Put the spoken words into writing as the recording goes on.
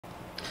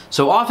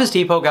So Office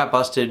Depot got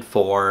busted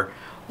for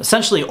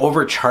essentially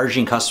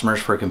overcharging customers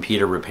for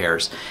computer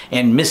repairs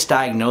and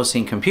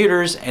misdiagnosing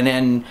computers and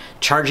then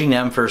charging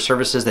them for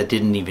services that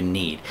didn't even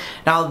need.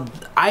 Now,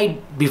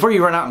 before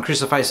you run out and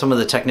crucify some of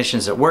the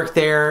technicians that work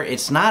there,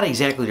 it's not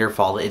exactly their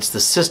fault. It's the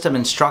system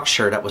and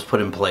structure that was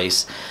put in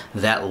place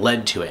that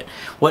led to it.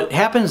 What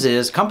happens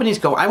is companies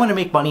go, I want to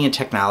make money in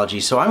technology,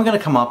 so I'm going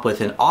to come up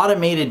with an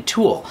automated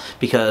tool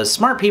because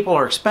smart people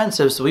are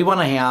expensive, so we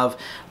want to have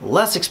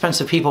less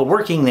expensive people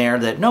working there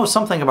that know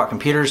something about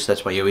computers.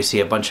 That's why you always see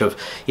a bunch of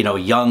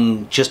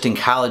young, just in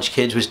college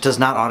kids, which does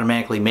not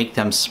automatically make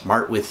them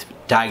smart with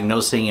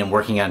diagnosing and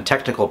working on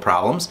technical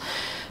problems.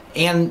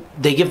 And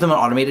they give them an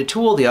automated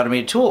tool. The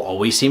automated tool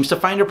always seems to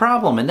find a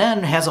problem and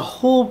then has a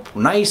whole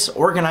nice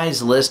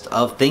organized list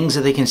of things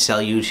that they can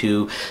sell you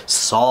to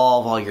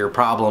solve all your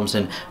problems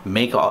and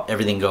make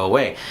everything go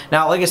away.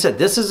 Now, like I said,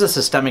 this is a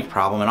systemic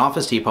problem, and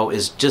Office Depot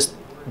is just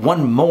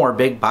one more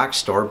big box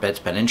store that's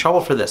been in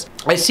trouble for this.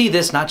 I see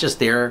this not just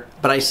there,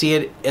 but I see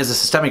it as a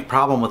systemic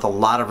problem with a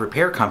lot of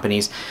repair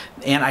companies.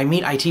 And I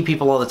meet IT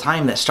people all the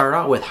time that start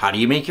out with, how do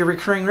you make your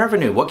recurring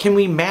revenue? What can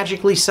we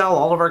magically sell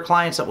all of our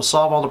clients that will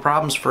solve all the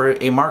problems for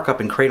a markup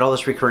and create all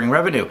this recurring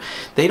revenue?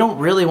 They don't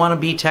really want to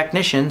be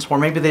technicians, or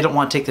maybe they don't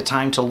want to take the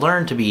time to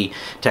learn to be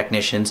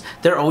technicians.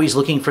 They're always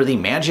looking for the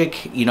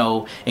magic,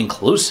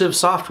 inclusive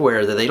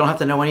software that they don't have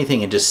to know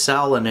anything and just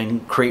sell and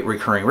then create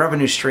recurring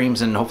revenue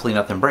streams and hopefully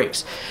nothing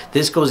breaks.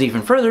 This goes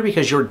even further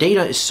because your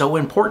data is so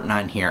important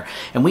on here.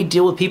 And we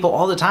deal with people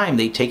all the time.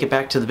 They take it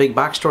back to the big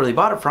box store they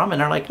bought it from and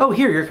they're like, oh,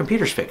 here, your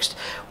computer's fixed.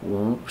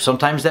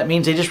 Sometimes that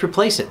means they just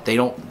replace it. They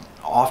don't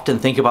often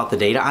think about the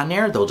data on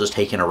there. They'll just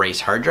take and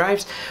erase hard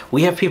drives.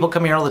 We have people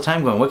come here all the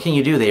time going, what can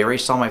you do? They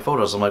erased all my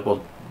photos. I'm like,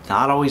 well,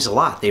 not always a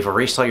lot. They've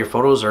erased all your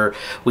photos, or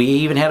we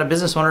even had a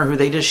business owner who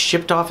they just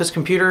shipped off his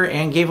computer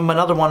and gave him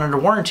another one under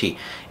warranty,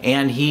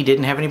 and he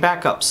didn't have any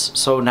backups.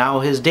 So now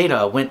his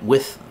data went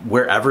with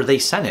wherever they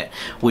sent it,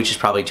 which is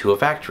probably to a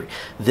factory.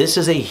 This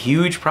is a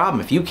huge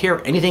problem. If you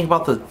care anything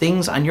about the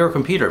things on your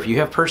computer, if you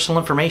have personal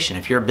information,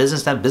 if you're a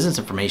business that have business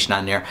information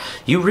on there,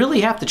 you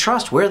really have to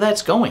trust where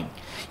that's going.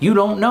 You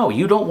don't know.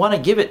 You don't want to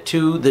give it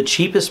to the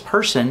cheapest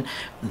person.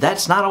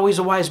 That's not always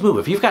a wise move.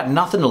 If you've got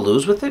nothing to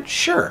lose with it,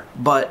 sure,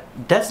 but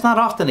that's not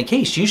often the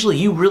case. Usually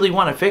you really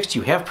want it fixed.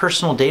 You have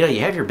personal data,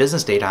 you have your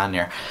business data on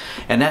there,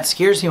 and that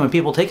scares me when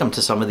people take them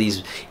to some of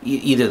these,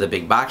 either the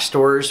big box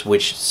stores,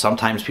 which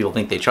sometimes people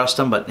think they trust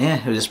them, but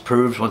it just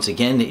proves once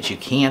again that you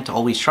can't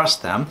always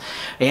trust them,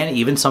 and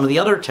even some of the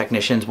other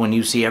technicians when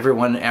you see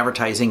everyone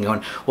advertising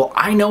going, well,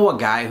 I know a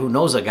guy who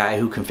knows a guy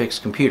who can fix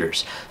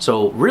computers.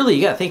 So really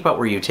you got to think about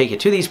where you take it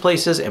to these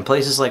places, and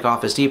places like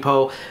Office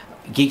Depot,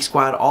 Geek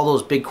Squad, all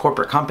those big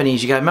corporate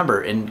companies. You got to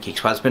remember, and Geek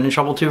Squad's been in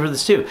trouble too for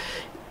this too.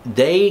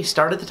 They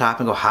start at the top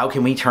and go, how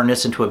can we turn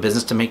this into a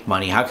business to make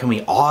money? How can we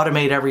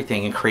automate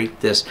everything and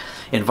create this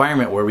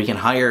environment where we can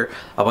hire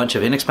a bunch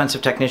of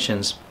inexpensive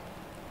technicians,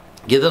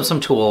 give them some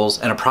tools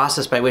and a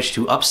process by which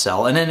to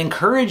upsell, and then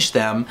encourage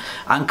them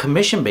on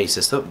commission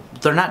basis.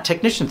 They're not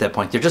technicians at that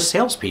point, they're just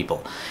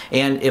salespeople.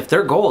 And if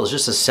their goal is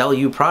just to sell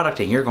you product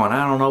and you're going,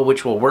 I don't know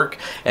which will work,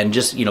 and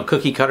just,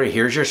 cookie cutter,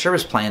 here's your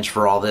service plans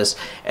for all this,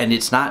 and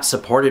it's not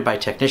supported by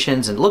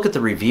technicians, and look at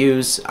the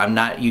reviews.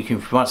 If you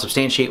want to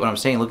substantiate what I'm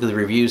saying, look at the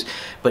reviews,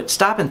 but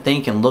stop and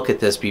think and look at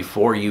this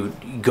before you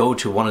go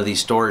to one of these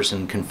stores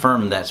and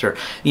confirm that, sir.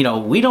 We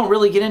don't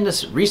really get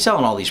into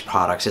reselling all these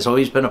products. It's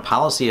always been a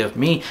policy of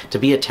me to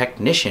be a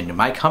technician. In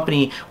my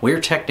company, we're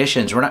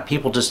technicians. We're not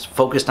people just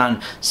focused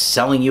on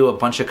selling you a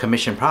bunch of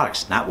commission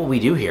products. Not what we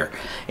do here.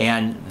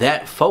 And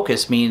that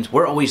focus means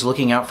we're always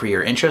looking out for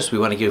your interests. We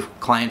want to give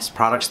clients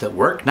products that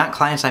work, not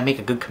clients I make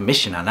a good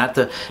commission on, not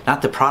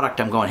the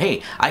product I'm going,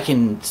 hey, I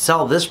can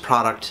sell this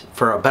product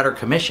for a better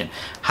commission.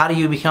 How do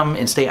you become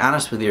and stay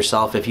honest with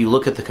yourself if you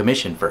look at the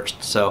commission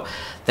first? So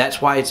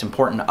that's why it's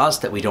important to us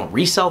that we don't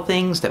resell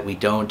things, that we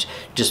don't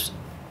just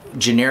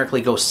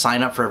generically go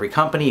sign up for every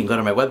company. You can go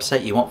to my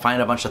website, you won't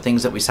find a bunch of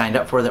things that we signed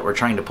up for that we're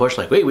trying to push,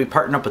 like, wait, we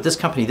partnered up with this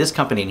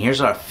company, and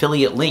here's our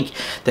affiliate link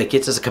that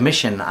gets us a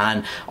commission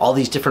on all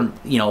these different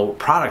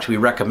products we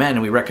recommend,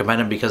 and we recommend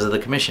them because of the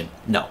commission.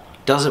 No.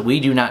 We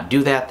do not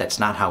do that. That's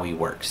not how we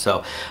work.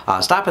 So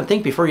stop and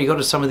think before you go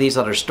to some of these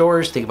other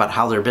stores. Think about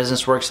how their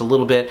business works a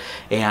little bit,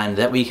 and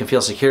that way you can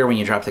feel secure when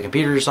you drop the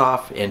computers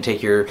off and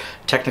take your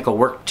technical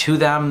work to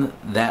them,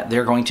 that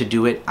they're going to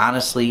do it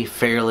honestly,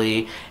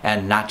 fairly,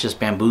 and not just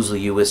bamboozle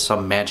you with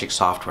some magic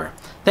software.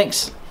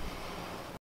 Thanks.